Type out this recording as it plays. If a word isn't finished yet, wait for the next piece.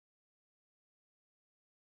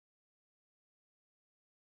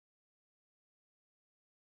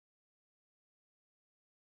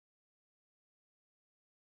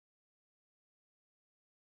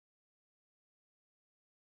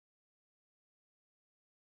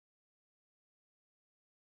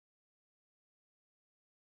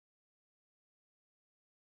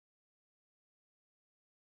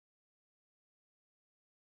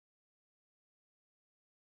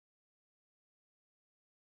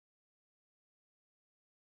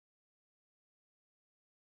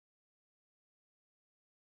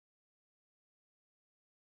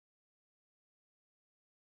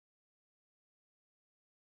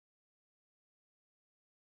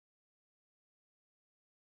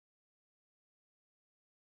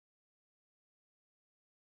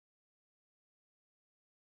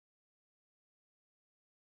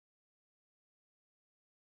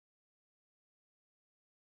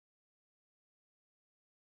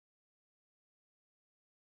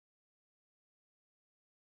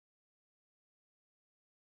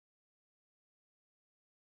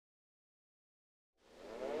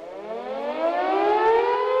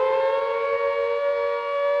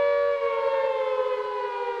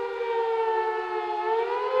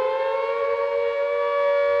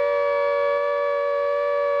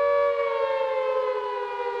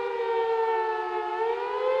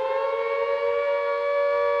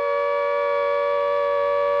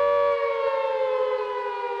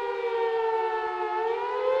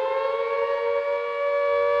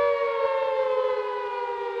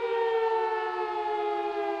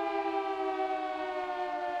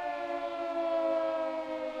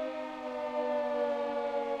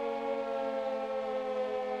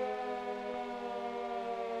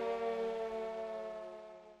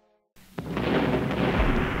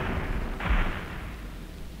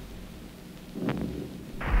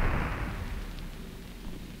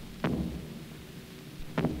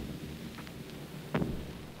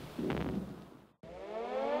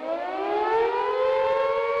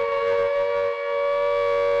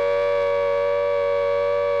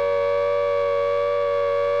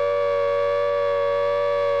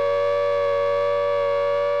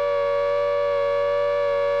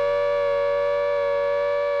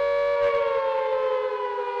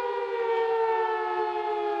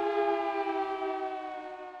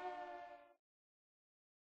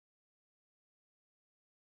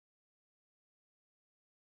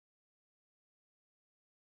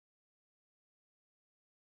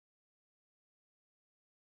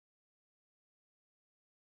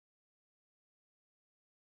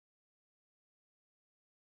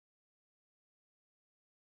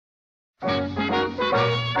Now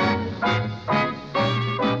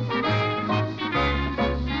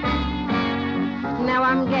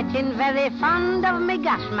I'm getting very fond of me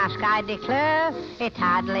gas mask, I declare. It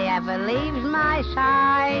hardly ever leaves my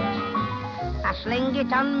sight. I sling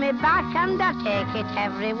it on me back and I take it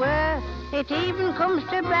everywhere. It even comes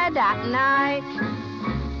to bed at night.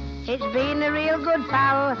 It's been a real good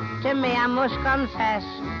pal to me, I must confess,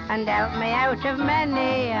 and helped me out of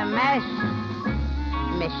many a mess.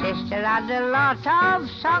 My sister had a lot of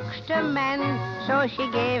socks to mend, so she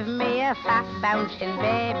gave me a fat bouncing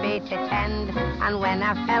baby to tend. And when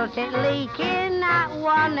I felt it leaking at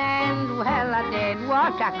one end, well, I did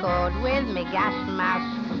what I could with me gas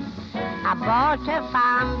mask. I bought a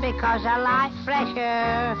farm because I like fresh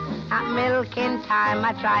air. At milking time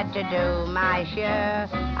I tried to do my share,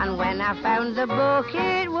 and when I found the book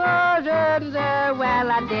it wasn't there.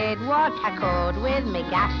 Well, I did what I could with me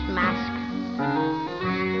gas mask.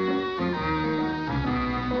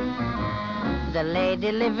 The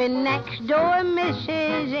lady living next door,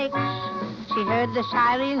 Mrs. Hicks, she heard the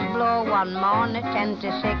sirens blow one morn at 10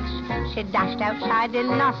 to 6. She dashed outside in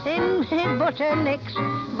nothing but her nicks,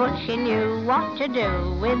 but she knew what to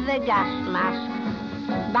do with the gas mask.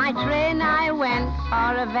 By train I went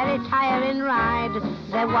for a very tiring ride.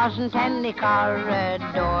 There wasn't any corridor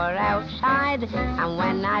outside, and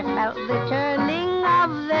when I felt the turning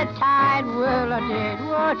of the tide, well, I did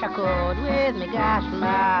what I could with me gas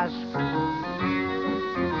mask.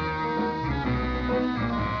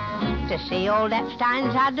 To see old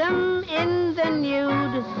Epstein's Adam in the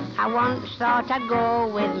nude, I once thought I'd go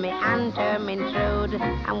with me Aunt Ermintrude.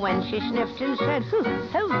 And when she sniffed and said, "Phew,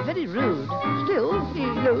 how very rude," still he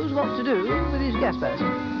knows what to do with his gas mask.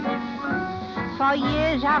 For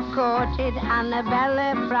years I've courted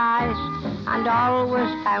Annabella Price, and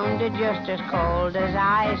always found her just as cold as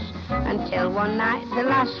ice, until one night the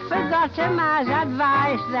lass forgot her ma's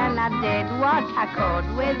advice. Then I did what I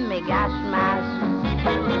could with me gas mask.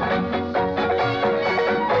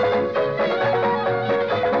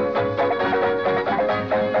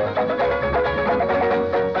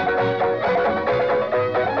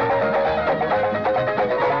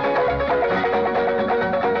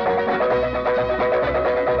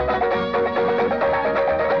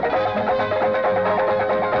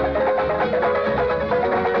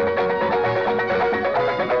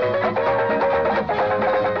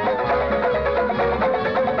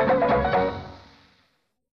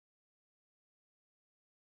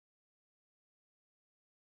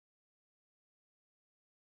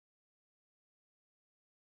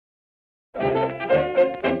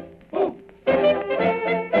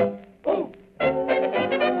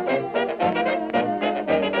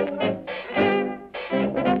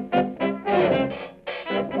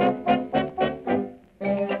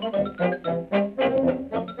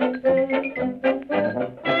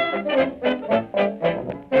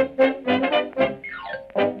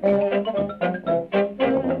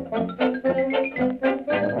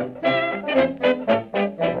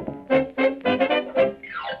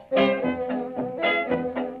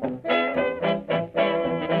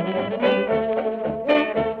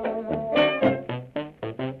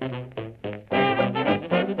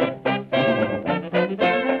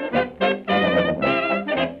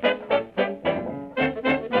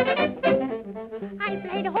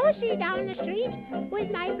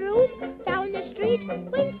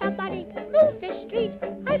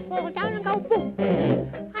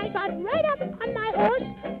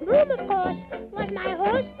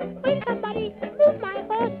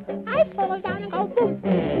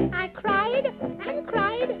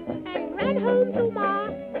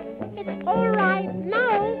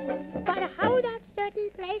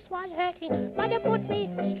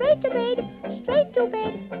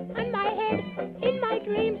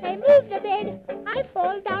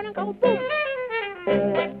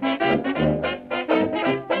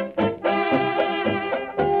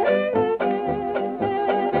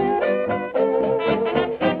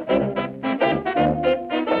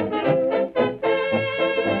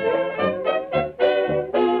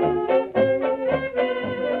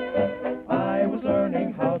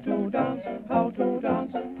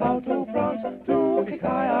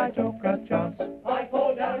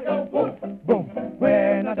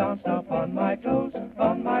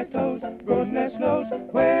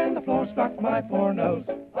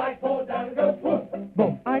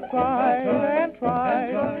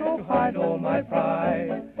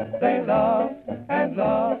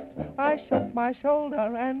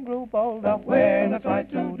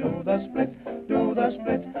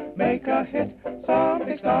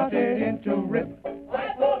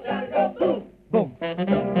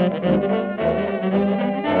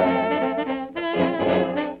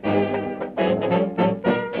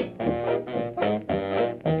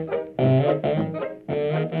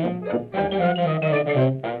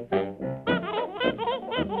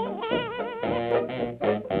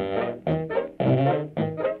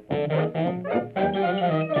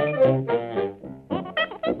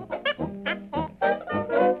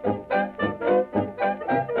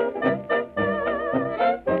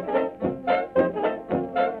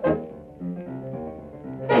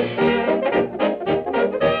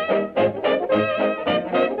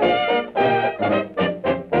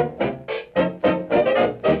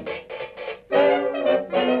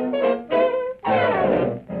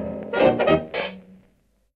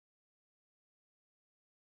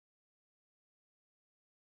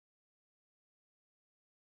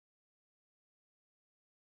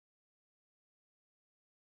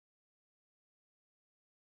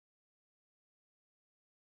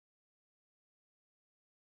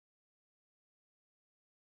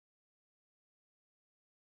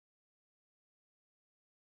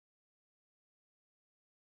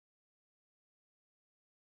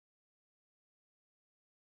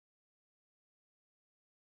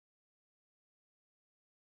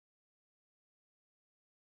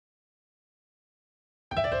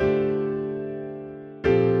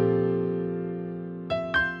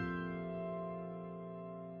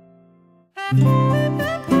 Thank you.